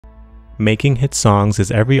Making hit songs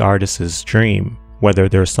is every artist's dream, whether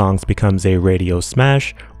their songs becomes a radio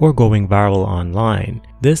smash or going viral online.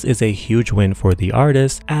 This is a huge win for the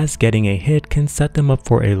artist, as getting a hit can set them up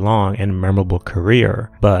for a long and memorable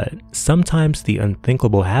career. But sometimes the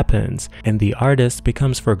unthinkable happens and the artist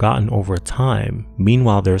becomes forgotten over time.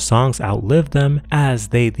 Meanwhile, their songs outlive them, as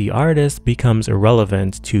the artist, becomes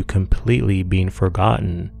irrelevant to completely being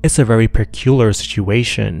forgotten. It's a very peculiar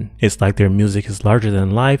situation. It's like their music is larger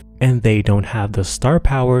than life and they don't have the star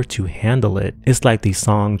power to handle it. It's like the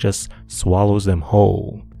song just swallows them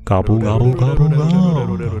whole. Gobble, gobble, gobble,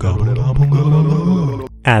 gobble, gobble, gobble, gobble.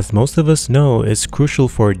 As most of us know, it's crucial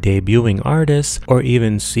for debuting artists or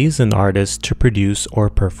even seasoned artists to produce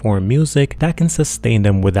or perform music that can sustain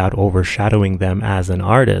them without overshadowing them as an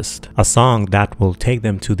artist. A song that will take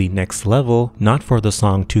them to the next level, not for the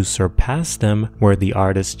song to surpass them where the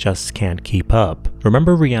artist just can't keep up.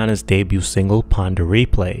 Remember Rihanna's debut single Pon De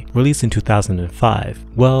Replay, released in 2005?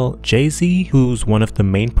 Well, Jay-Z, who's one of the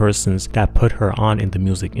main persons that put her on in the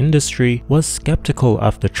music industry, was skeptical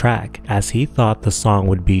of the track, as he thought the song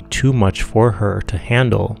would be too much for her to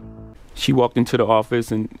handle. She walked into the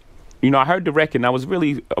office and, I heard the record and I was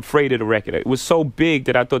really afraid of the record. It was so big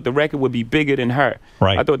that I thought the record would be bigger than her.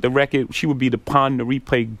 Right. I thought the record, she would be the Pon De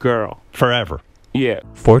Replay girl. Forever. Yeah.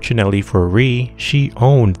 Fortunately for Ree, she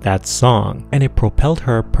owned that song, and it propelled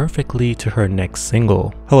her perfectly to her next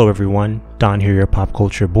single. Hello everyone, Don here, your pop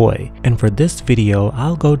culture boy, and for this video,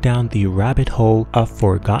 I'll go down the rabbit hole of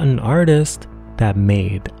forgotten artists that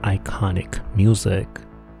made iconic music.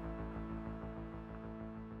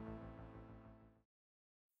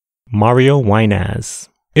 Mario Winans.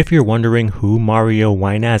 If you're wondering who Mario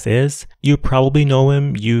Winans is, you probably know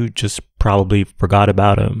him, you just probably forgot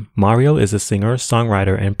about him. Mario is a singer,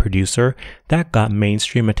 songwriter, and producer that got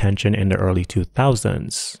mainstream attention in the early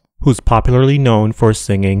 2000s, who's popularly known for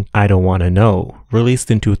singing I Don't Wanna Know, released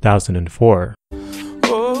in 2004.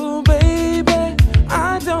 Oh, baby,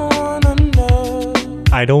 I don't wanna know.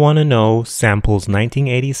 I Don't Wanna Know samples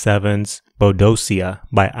 1987's Bodosia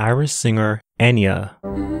by Irish singer Enya.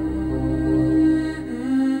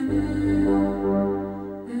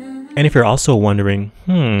 And if you're also wondering,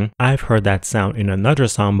 I've heard that sound in another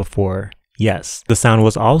song before. Yes, the sound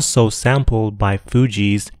was also sampled by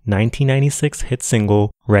Fugees' 1996 hit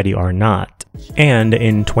single, Ready or Not. And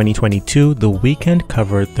in 2022, The Weeknd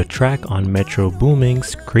covered the track on Metro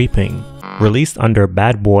Booming's Creeping. Released under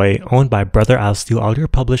Bad Boy, owned by Brother I'll Steal All Your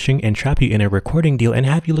Publishing and trap you in a recording deal and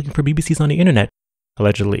have you looking for BBCs on the internet,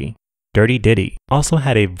 allegedly. Dirty Diddy also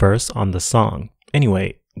had a verse on the song.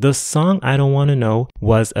 Anyway, the song I Don't Wanna Know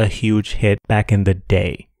was a huge hit back in the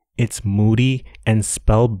day. Its moody and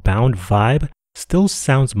spellbound vibe still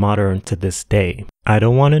sounds modern to this day. I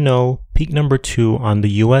Don't Wanna Know peaked number 2 on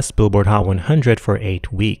the US Billboard Hot 100 for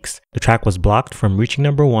 8 weeks. The track was blocked from reaching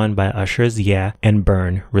number 1 by Usher's Yeah and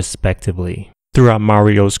Burn, respectively. Throughout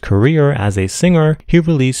Mario's career as a singer, he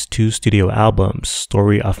released 2 studio albums.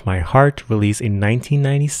 Story of My Heart, released in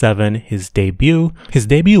 1997, his debut. His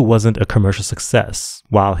debut wasn't a commercial success,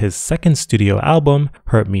 while his second studio album,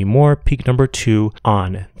 Hurt Me More, peaked number 2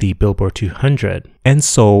 on the Billboard 200 and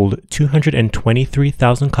sold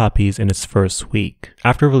 223,000 copies in its first week.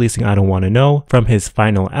 After releasing I Don't Wanna Know from his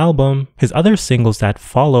final album, his other singles that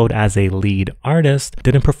followed as a lead artist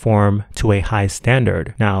didn't perform to a high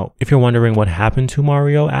standard. Now, if you're wondering what happened to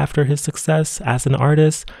Mario after his success as an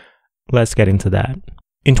artist, let's get into that.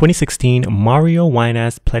 In 2016, Mario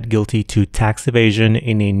Winans pled guilty to tax evasion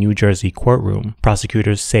in a New Jersey courtroom.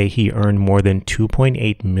 Prosecutors say he earned more than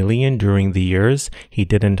 $2.8 million during the years he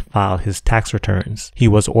didn't file his tax returns. He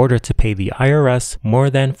was ordered to pay the IRS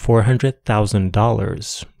more than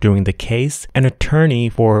 $400,000. During the case, an attorney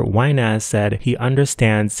for Winans said he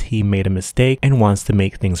understands he made a mistake and wants to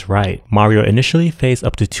make things right. Mario initially faced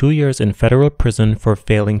up to 2 years in federal prison for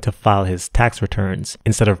failing to file his tax returns.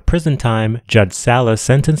 Instead of prison time, Judge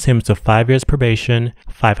Salas sentenced him to 5 years probation,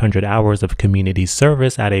 500 hours of community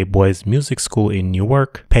service at a boys' music school in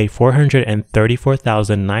Newark, pay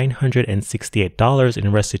 $434,968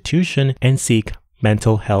 in restitution, and seek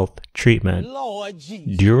mental health treatment.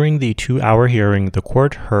 During the 2-hour hearing, the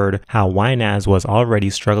court heard how Winans was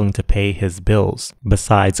already struggling to pay his bills,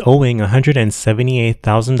 besides owing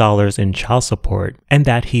 $178,000 in child support, and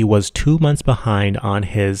that he was 2 months behind on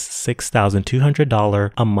his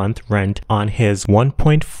 $6,200 a month rent on his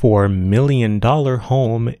 $1.4 million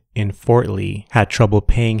home in Fort Lee had trouble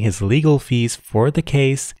paying his legal fees for the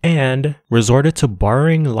case and resorted to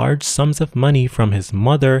borrowing large sums of money from his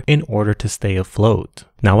mother in order to stay afloat.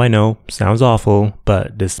 Now I know, sounds awful,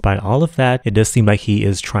 but despite all of that, it does seem like he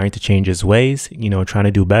is trying to change his ways, trying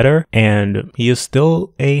to do better, and he is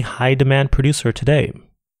still a high demand producer today.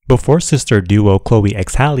 Before sister duo Chloe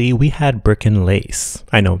x Halle, we had Brick and Lace.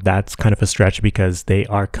 I know that's kind of a stretch because they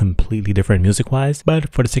are completely different music-wise,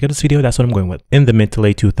 but for the sake of this video, that's what I'm going with. In the mid to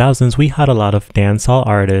late 2000s, we had a lot of dancehall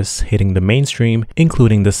artists hitting the mainstream,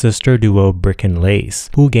 including the sister duo Brick and Lace,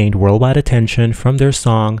 who gained worldwide attention from their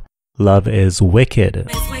song Love is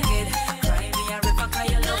Wicked.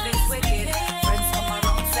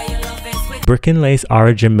 Brick and Lace are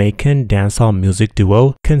a Jamaican dancehall music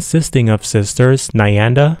duo consisting of sisters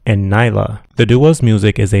Nyanda and Nyla. The duo's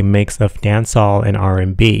music is a mix of dancehall and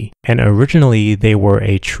R&B, and originally they were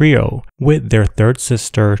a trio with their third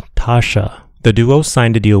sister Tasha. The duo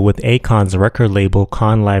signed a deal with Akon's record label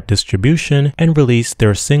Con Live Distribution and released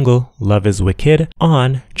their single Love is Wicked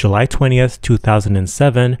on July 20th,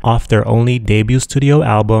 2007 off their only debut studio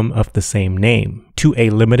album of the same name, to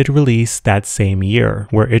a limited release that same year,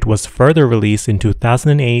 where it was further released in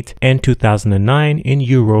 2008 and 2009 in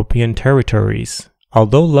European territories.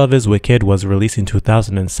 Although Love is Wicked was released in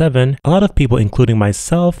 2007, a lot of people, including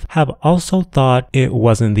myself, have also thought it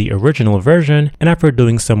wasn't the original version, and after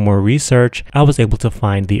doing some more research, I was able to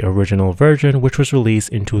find the original version, which was released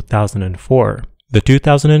in 2004. The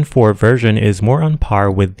 2004 version is more on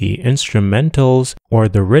par with the instrumentals or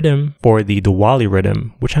the rhythm for the Diwali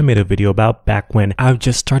rhythm, which I made a video about back when I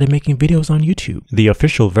just started making videos on YouTube. The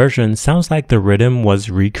official version sounds like the rhythm was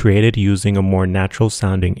recreated using a more natural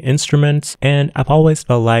sounding instruments, and I've always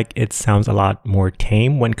felt like it sounds a lot more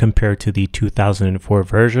tame when compared to the 2004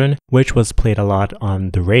 version, which was played a lot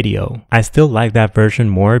on the radio. I still like that version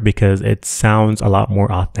more because it sounds a lot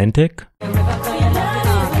more authentic.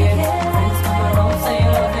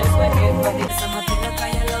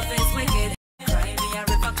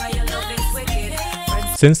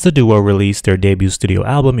 Since the duo released their debut studio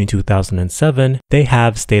album in 2007, they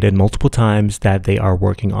have stated multiple times that they are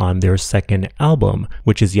working on their second album,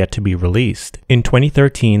 which is yet to be released. In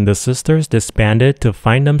 2013, the sisters disbanded to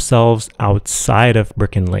find themselves outside of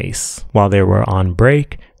Brick and Lace. While they were on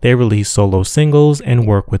break, they released solo singles and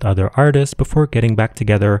worked with other artists before getting back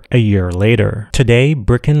together a year later. Today,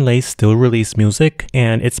 Brick and Lace still release music,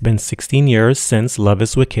 and it's been 16 years since Love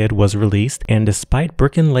is Wicked was released, and despite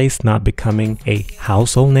Brick and Lace not becoming a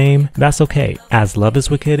household name, that's okay, as Love is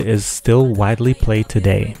Wicked is still widely played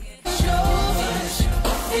today.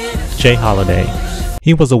 Jay Holiday.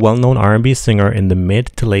 He was a well-known R&B singer in the mid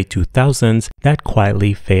to late 2000s that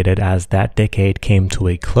quietly faded as that decade came to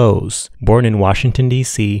a close. Born in Washington,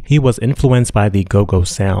 D.C., he was influenced by the go-go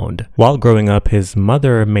sound. While growing up, his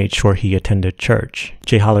mother made sure he attended church.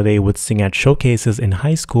 Jay Holiday would sing at showcases in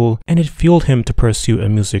high school, and it fueled him to pursue a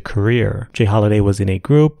music career. Jay Holiday was in a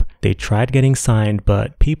group. They tried getting signed,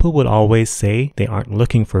 but people would always say they aren't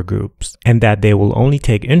looking for groups, and that they will only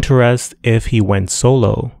take interest if he went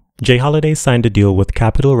solo. Jay Holiday signed a deal with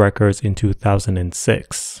Capitol Records in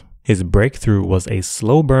 2006. His breakthrough was a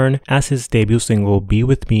slow burn as his debut single Be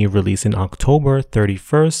With Me, released in October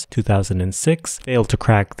 31st, 2006, failed to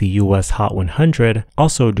crack the US Hot 100.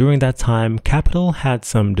 Also during that time, Capitol had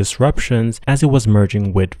some disruptions as it was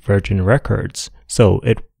merging with Virgin Records, so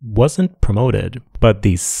it wasn't promoted. But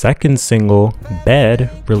the second single,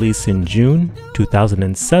 Bed, released in June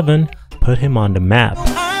 2007, put him on the map.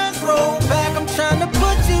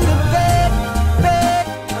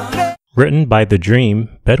 Written by The Dream,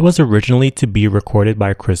 Bed was originally to be recorded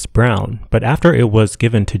by Chris Brown, but after it was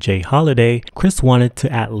given to Jay Holiday, Chris wanted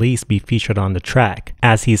to at least be featured on the track,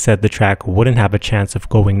 as he said the track wouldn't have a chance of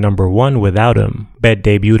going #1 without him. Bed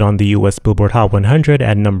debuted on the US Billboard Hot 100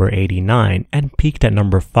 at number 89 and peaked at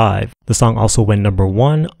number 5. The song also went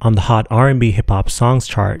 #1 on the Hot R&B Hip Hop Songs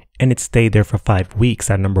chart, and it stayed there for 5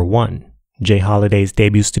 weeks at number 1. Jay Holiday's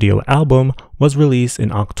debut studio album was released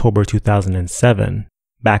in October 2007.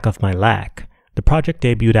 Back Off My Lack. The project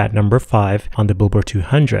debuted at number 5 on the Billboard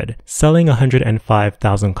 200, selling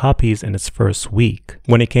 105,000 copies in its first week.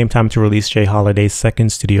 When it came time to release Jay Holiday's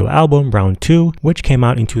second studio album, Round 2, which came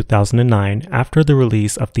out in 2009 after the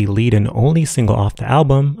release of the lead and only single off the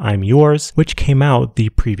album, I'm Yours, which came out the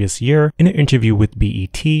previous year, in an interview with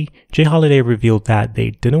BET, Jay Holiday revealed that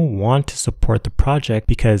they didn't want to support the project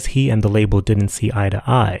because he and the label didn't see eye to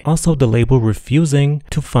eye. Also, the label refusing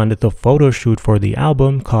to fund the photo shoot for the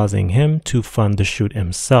album, causing him to fund the shoot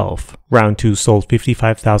himself. Round 2 sold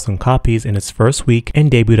 55,000 copies in its first week and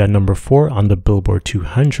debuted at number 4 on the Billboard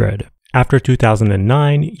 200. After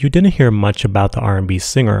 2009, you didn't hear much about the R&B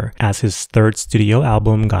singer, as his third studio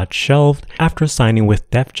album got shelved after signing with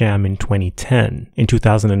Def Jam in 2010. In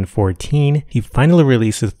 2014, he finally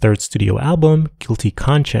released his third studio album, Guilty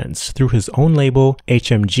Conscience, through his own label,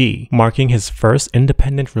 HMG, marking his first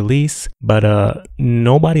independent release, but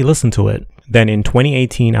nobody listened to it. Then in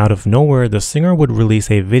 2018, out of nowhere, the singer would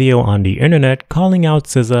release a video on the internet calling out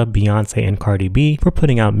SZA, Beyonce, and Cardi B for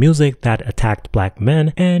putting out music that attacked black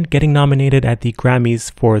men and getting nominated at the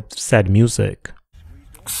Grammys for said music.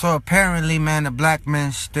 So apparently, man, the black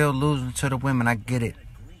men still losing to the women. I get it.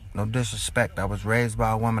 No disrespect. I was raised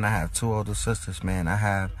by a woman. I have 2 older sisters, man. I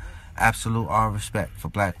have absolute all respect for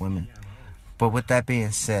black women. But with that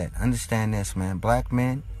being said, understand this, man. Black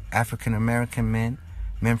men, African American men,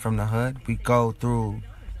 men from the hood, we go through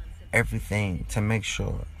everything to make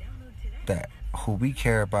sure that who we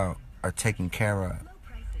care about are taken care of.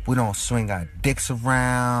 We don't swing our dicks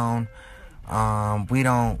around. We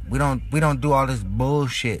don't do all this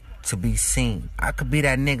bullshit to be seen. I could be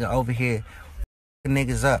that nigga over here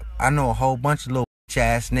niggas up. I know a whole bunch of little bitch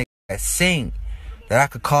ass niggas that sing that I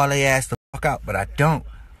could call their ass the fuck out, but I don't.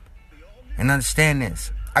 And understand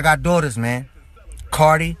this. I got daughters, man.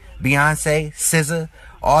 Cardi, Beyonce, SZA,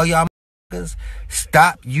 all y'all motherfuckers,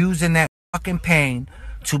 stop using that fucking pain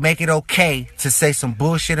to make it okay to say some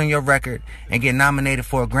bullshit on your record and get nominated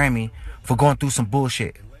for a Grammy for going through some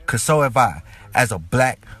bullshit. Cause so have I, as a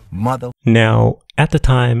black mother. Now, at the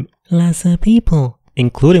time, lots of people,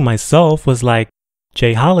 including myself, was like,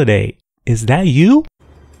 Jay Holiday, is that you?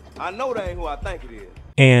 I know that ain't who I think it is.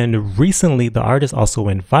 And recently, the artist also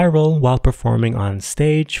went viral while performing on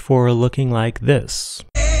stage for looking like this.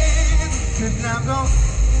 Was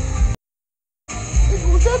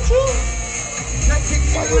that you?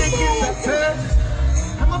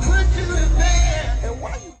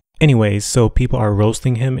 Anyways, so people are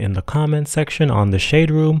roasting him in the comment section on the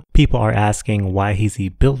Shade Room. People are asking why is he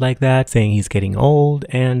built like that, saying he's getting old,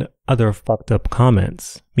 and other fucked up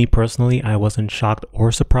comments. Me personally, I wasn't shocked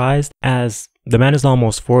or surprised, as the man is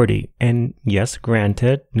almost 40. And yes,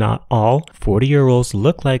 granted, not all 40-year-olds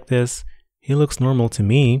look like this. He looks normal to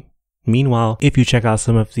me. Meanwhile, if you check out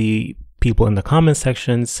some of the people in the comment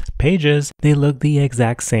sections pages, they look the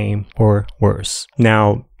exact same or worse.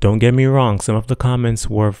 Now, don't get me wrong, some of the comments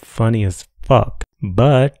were funny as fuck,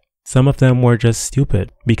 but some of them were just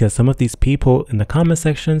stupid, because some of these people in the comment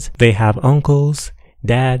sections, they have uncles,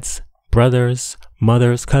 dads, brothers,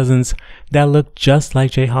 mothers, cousins that look just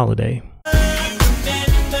like Jay Holiday.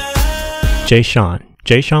 Jay Sean.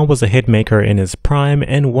 Jay Sean was a hitmaker in his prime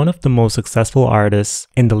and one of the most successful artists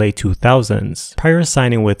in the late 2000s. Prior to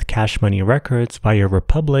signing with Cash Money Records via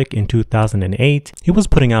Republic in 2008, he was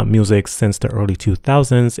putting out music since the early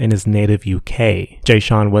 2000s in his native UK. Jay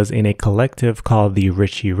Sean was in a collective called the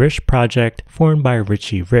Richie Rich Project, formed by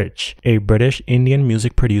Richie Rich, a British Indian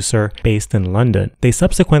music producer based in London. They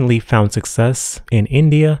subsequently found success in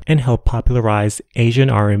India and helped popularize Asian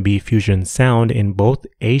R&B fusion sound in both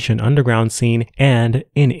Asian underground scene and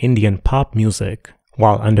in Indian pop music.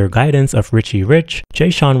 While under guidance of Richie Rich, Jay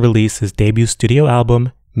Sean released his debut studio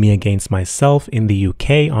album, Me Against Myself, in the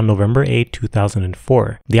UK on November 8,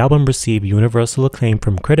 2004. The album received universal acclaim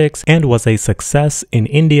from critics and was a success in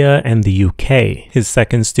India and the UK. His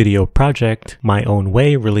second studio project, My Own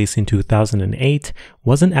Way, released in 2008,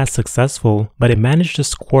 wasn't as successful, but it managed to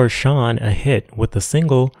score Sean a hit with the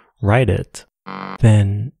single Write It.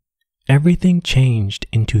 Then everything changed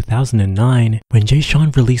in 2009 when Jay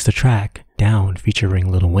Sean released the track Down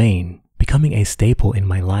featuring Lil Wayne, becoming a staple in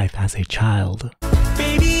my life as a child.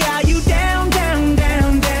 Baby, are you down, down,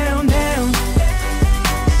 down, down, down?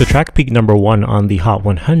 The track peaked #1 on the Hot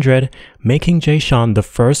 100, making Jay Sean the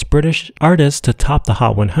first British artist to top the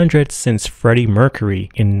Hot 100 since Freddie Mercury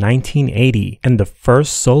in 1980, and the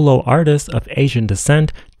first solo artist of Asian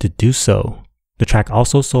descent to do so. The track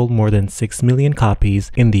also sold more than 6 million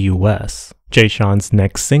copies in the US. Jay Sean's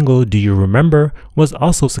next single, Do You Remember, was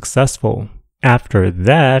also successful. After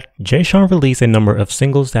that, Jay Sean released a number of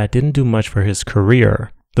singles that didn't do much for his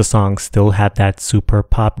career. The song still had that super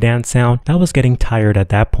pop dance sound that was getting tired at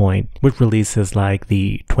that point, with releases like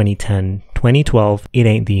the 2010-2012 It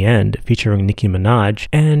Ain't the End featuring Nicki Minaj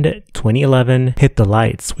and 2011 Hit the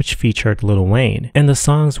Lights, which featured Lil Wayne. And the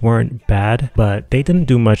songs weren't bad, but they didn't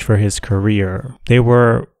do much for his career. They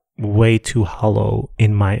were way too hollow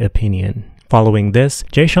in my opinion. Following this,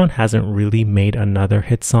 Jay Sean hasn't really made another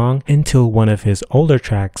hit song until one of his older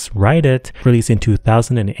tracks, Write It, released in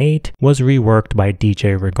 2008, was reworked by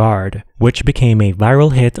DJ Regard, which became a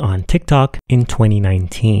viral hit on TikTok in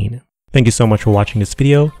 2019. Thank you so much for watching this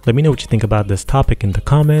video. Let me know what you think about this topic in the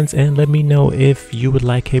comments, and let me know if you would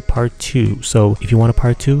like a part 2. So if you want a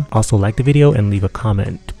part 2, also like the video and leave a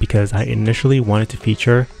comment, because I initially wanted to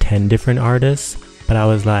feature 10 different artists, but I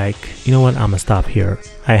was like, you know what, I'm gonna stop here.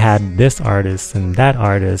 I had this artist and that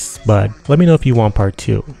artist, but let me know if you want part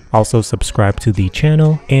 2. Also subscribe to the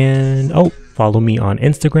channel, and follow me on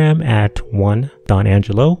Instagram at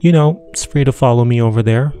Don-Anjelo. You know, it's free to follow me over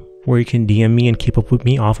there, where you can DM me and keep up with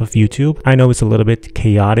me off of YouTube. I know it's a little bit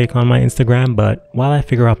chaotic on my Instagram, but while I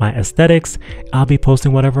figure out my aesthetics, I'll be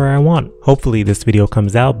posting whatever I want. Hopefully this video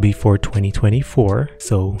comes out before 2024.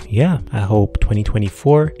 So yeah, I hope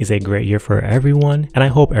 2024 is a great year for everyone, and I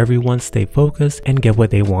hope everyone stay focused and get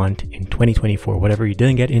what they want in 2024. Whatever you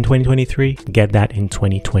didn't get in 2023, get that in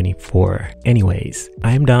 2024. Anyways,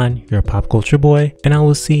 I am Don, your pop culture boy, and I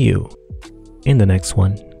will see you in the next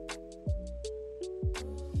one.